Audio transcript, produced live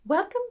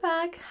Welcome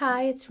back.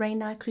 Hi, it's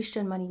Reina,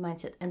 Christian money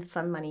mindset and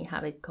fun money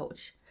habit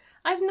coach.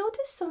 I've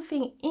noticed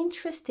something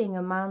interesting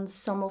among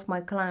some of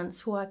my clients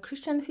who are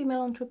Christian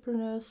female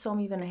entrepreneurs. Some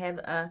even have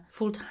a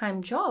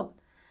full-time job.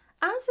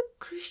 As a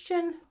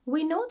Christian,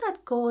 we know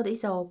that God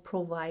is our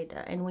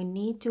provider and we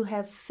need to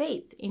have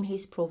faith in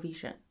His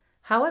provision.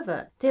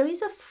 However, there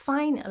is a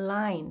fine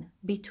line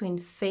between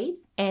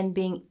faith and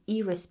being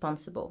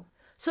irresponsible.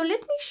 So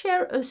let me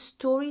share a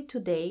story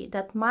today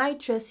that might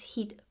just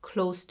hit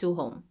close to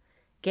home.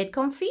 Get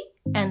comfy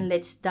and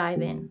let's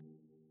dive in.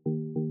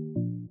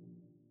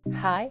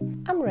 Hi,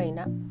 I'm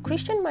Reina,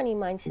 Christian money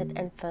mindset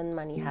and fun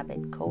money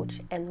habit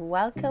coach, and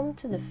welcome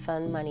to the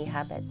Fun Money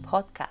Habit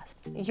podcast.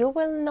 You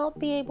will not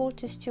be able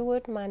to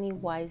steward money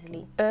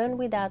wisely, earn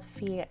without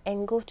fear,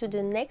 and go to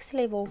the next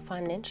level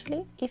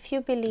financially if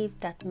you believe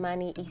that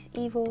money is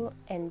evil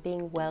and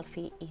being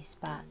wealthy is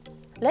bad.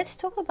 Let's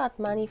talk about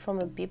money from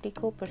a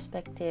biblical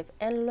perspective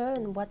and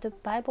learn what the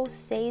Bible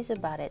says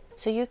about it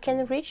so you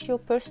can reach your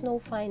personal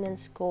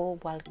finance goal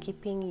while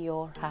keeping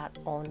your heart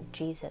on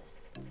Jesus.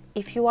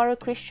 If you are a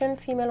Christian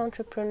female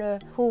entrepreneur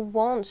who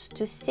wants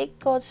to seek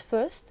God's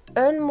first,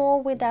 earn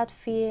more without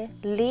fear,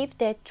 live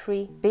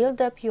debt-free,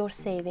 build up your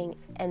savings,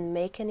 and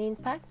make an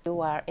impact,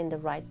 you are in the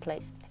right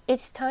place.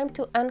 It's time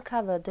to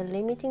uncover the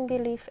limiting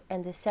belief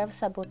and the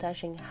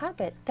self-sabotaging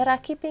habit that are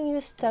keeping you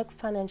stuck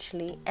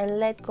financially and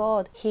let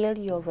God heal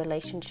your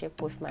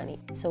relationship with money.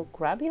 So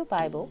grab your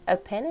Bible, a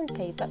pen and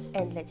paper,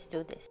 and let's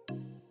do this.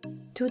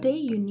 Today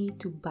you need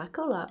to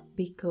buckle up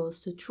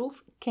because the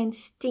truth can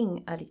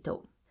sting a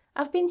little.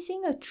 I've been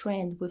seeing a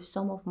trend with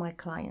some of my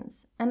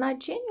clients, and I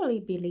genuinely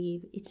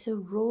believe it's a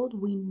road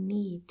we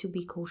need to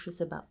be cautious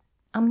about.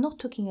 I'm not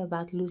talking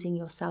about losing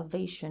your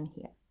salvation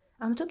here.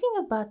 I'm talking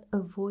about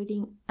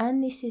avoiding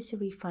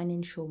unnecessary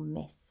financial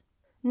mess.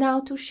 Now,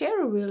 to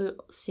share a real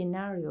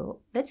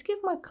scenario, let's give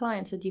my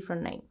clients a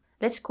different name.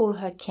 Let's call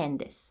her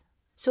Candice.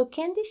 So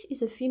Candice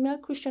is a female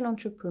Christian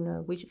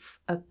entrepreneur with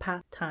a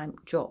part-time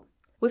job.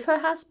 With her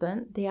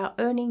husband, they are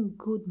earning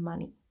good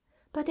money.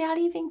 But they are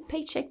living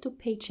paycheck to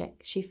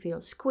paycheck. She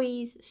feels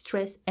squeezed,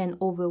 stressed, and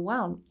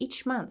overwhelmed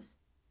each month.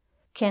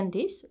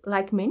 Candice,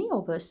 like many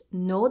of us,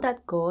 know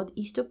that God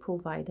is the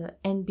provider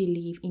and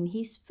believe in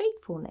His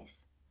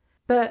faithfulness.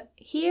 But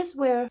here's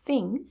where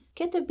things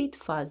get a bit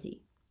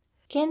fuzzy.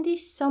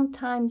 Candice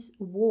sometimes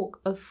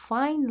walks a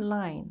fine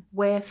line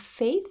where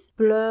faith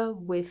blurs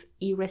with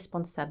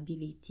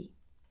irresponsibility.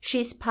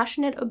 She's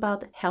passionate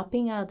about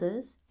helping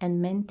others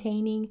and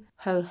maintaining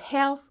her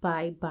health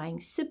by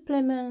buying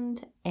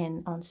supplements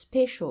and on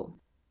special.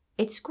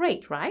 It's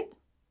great, right?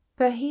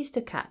 But here's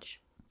the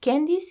catch.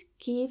 Candice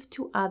gives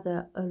to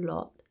others a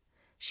lot.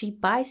 She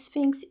buys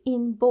things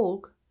in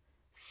bulk,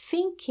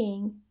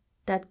 thinking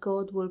that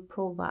God will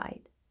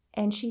provide.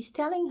 And she's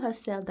telling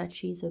herself that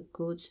she's a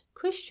good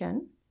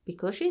Christian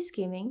because she's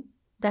giving,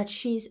 that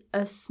she's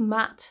a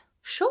smart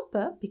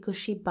shopper because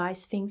she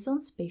buys things on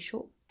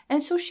special.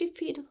 And so she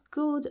feels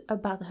good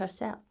about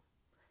herself.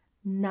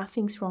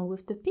 Nothing's wrong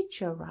with the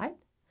picture, right?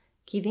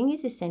 Giving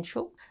is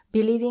essential.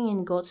 Believing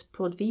in God's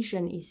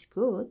provision is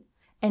good.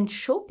 And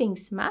shopping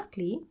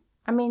smartly,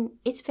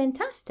 it's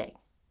fantastic.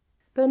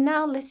 But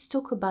now let's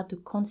talk about the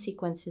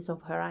consequences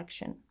of her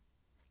action.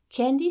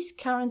 Candice's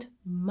current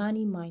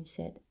money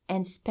mindset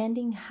and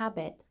spending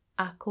habit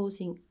are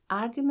causing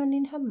argument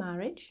in her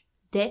marriage,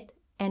 debt,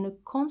 and a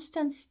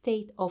constant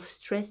state of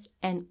stress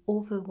and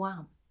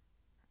overwhelm.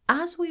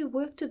 As we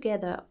work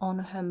together on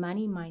her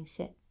money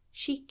mindset,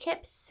 she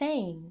kept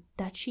saying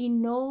that she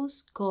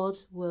knows God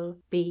will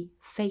be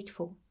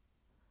faithful.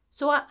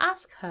 So I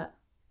asked her,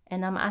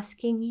 and I'm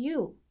asking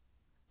you,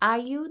 are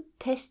you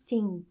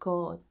testing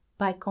God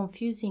by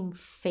confusing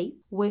faith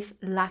with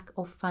lack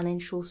of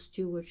financial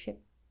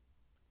stewardship?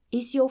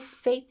 Is your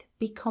faith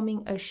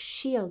becoming a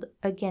shield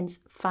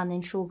against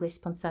financial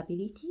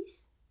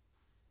responsibilities?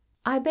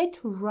 I bet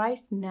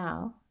right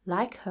now,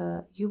 like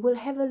her, you will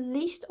have a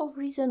list of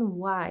reasons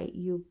why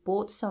you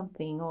bought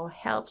something or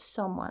helped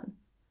someone.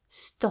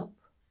 Stop.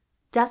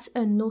 That's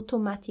an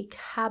automatic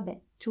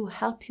habit to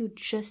help you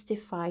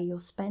justify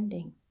your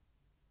spending.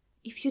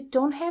 If you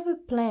don't have a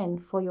plan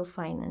for your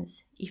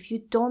finance, if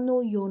you don't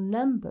know your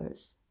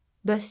numbers,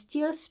 but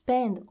still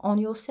spend on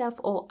yourself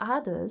or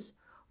others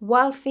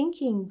while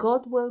thinking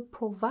God will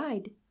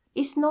provide,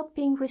 it's not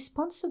being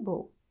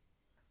responsible.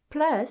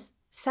 Plus,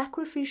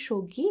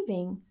 sacrificial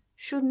giving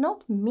should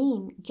not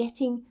mean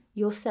getting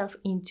yourself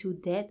into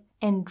debt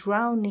and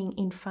drowning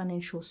in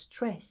financial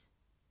stress.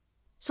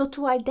 So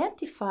to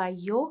identify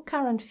your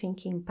current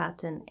thinking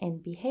pattern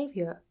and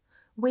behavior,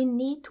 we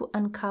need to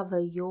uncover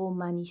your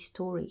money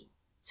story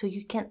so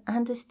you can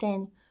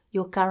understand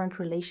your current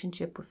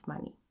relationship with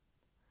money.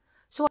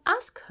 So I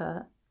asked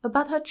her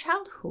about her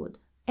childhood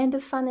and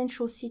the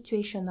financial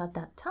situation at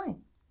that time.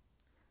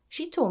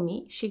 She told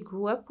me she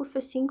grew up with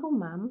a single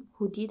mom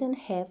who didn't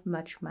have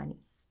much money.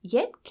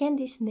 Yet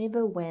Candice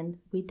never went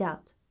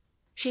without.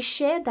 She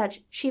shared that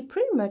she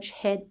pretty much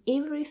had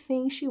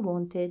everything she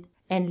wanted,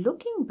 and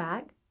looking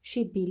back,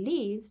 she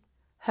believes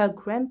her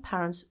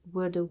grandparents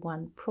were the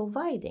one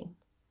providing.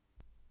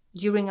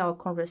 During our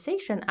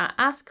conversation, I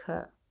asked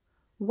her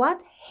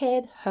what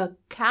had her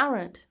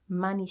current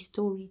money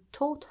story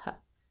taught her.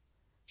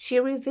 She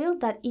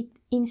revealed that it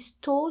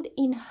installed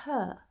in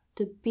her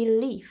the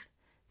belief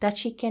that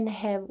she can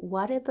have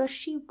whatever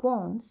she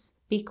wants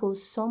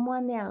because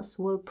someone else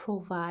will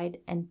provide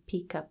and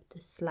pick up the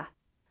slack.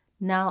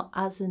 Now,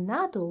 as an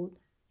adult,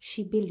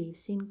 she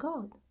believes in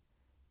God.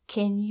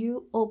 Can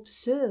you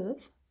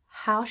observe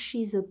how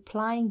she's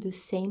applying the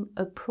same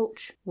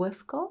approach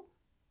with God?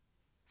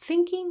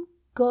 Thinking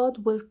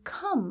God will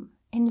come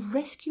and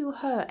rescue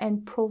her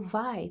and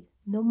provide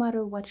no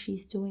matter what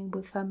she's doing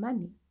with her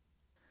money.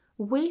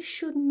 We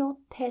should not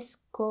test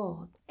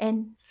God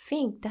and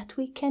think that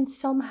we can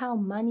somehow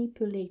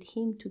manipulate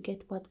Him to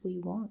get what we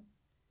want.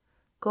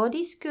 God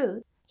is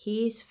good,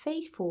 He is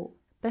faithful,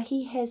 but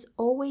He has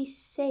always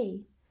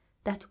said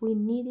that we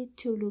needed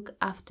to look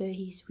after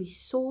His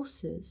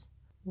resources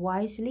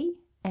wisely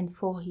and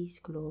for His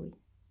glory.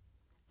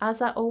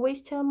 As I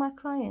always tell my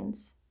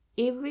clients,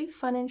 every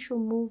financial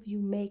move you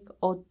make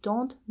or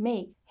don't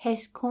make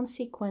has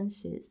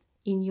consequences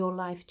in your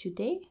life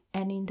today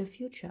and in the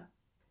future.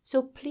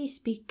 So please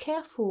be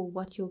careful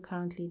what you're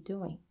currently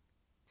doing.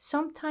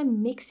 Sometimes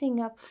mixing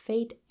up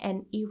faith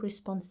and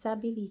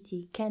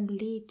irresponsibility can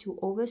lead to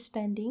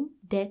overspending,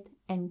 debt,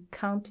 and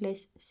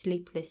countless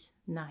sleepless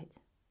nights.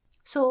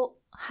 So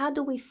how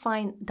do we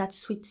find that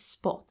sweet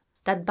spot,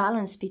 that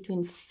balance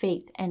between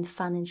faith and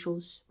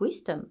financial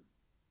wisdom?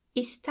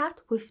 It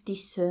starts with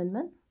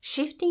discernment,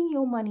 shifting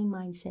your money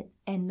mindset,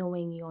 and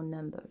knowing your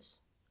numbers.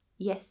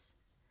 Yes,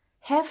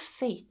 have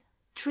faith,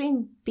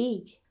 dream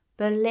big,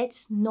 but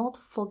let's not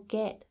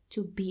forget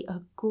to be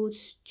a good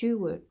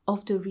steward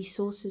of the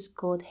resources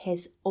God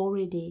has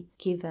already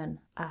given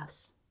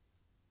us.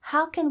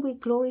 How can we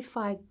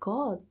glorify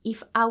God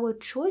if our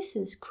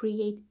choices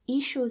create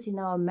issues in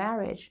our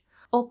marriage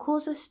or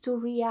cause us to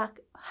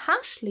react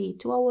harshly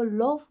to our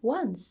loved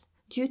ones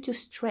due to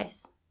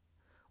stress?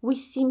 We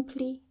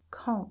simply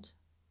can't.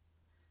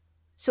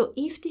 So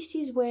if this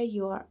is where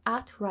you are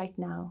at right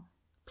now,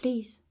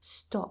 please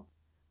stop.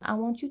 I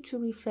want you to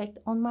reflect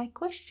on my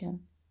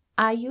question.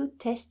 Are you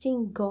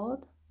testing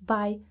God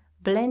by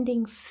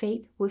blending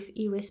faith with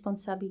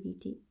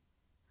irresponsibility?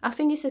 I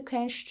think it's a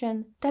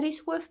question that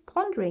is worth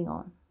pondering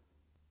on.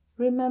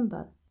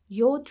 Remember,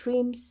 your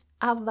dreams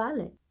are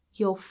valid.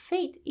 Your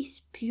faith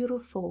is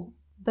beautiful,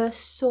 but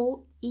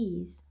so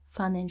is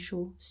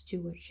financial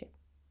stewardship.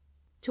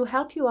 To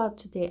help you out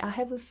today, I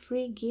have a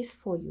free gift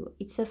for you.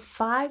 It's a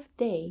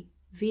 5-day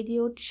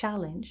video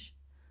challenge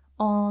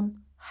on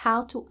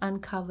how to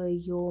uncover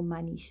your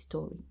money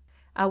story.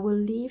 I will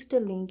leave the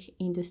link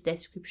in the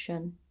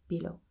description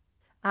below.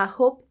 I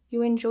hope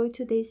you enjoyed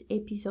today's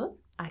episode.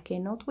 I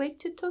cannot wait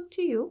to talk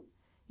to you.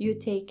 You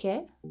take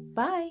care.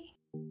 Bye.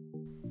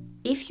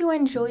 If you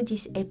enjoyed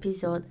this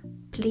episode,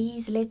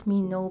 please let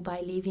me know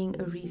by leaving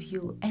a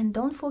review and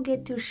don't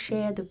forget to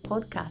share the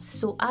podcast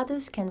so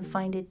others can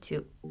find it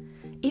too.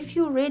 If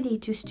you're ready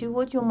to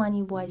steward your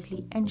money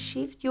wisely and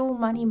shift your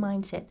money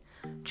mindset,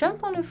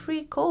 jump on a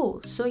free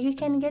call so you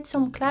can get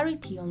some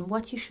clarity on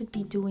what you should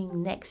be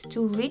doing next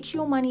to reach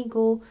your money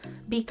goal,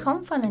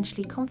 become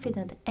financially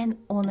confident, and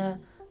honor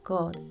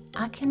God.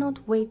 I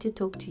cannot wait to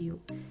talk to you.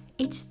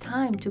 It's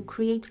time to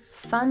create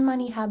fun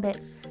money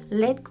habits,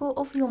 let go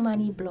of your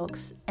money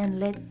blocks, and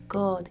let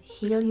God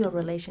heal your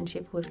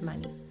relationship with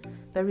money.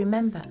 But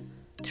remember,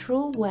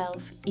 true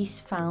wealth is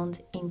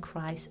found in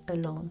Christ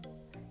alone.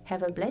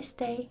 Have a blessed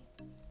day.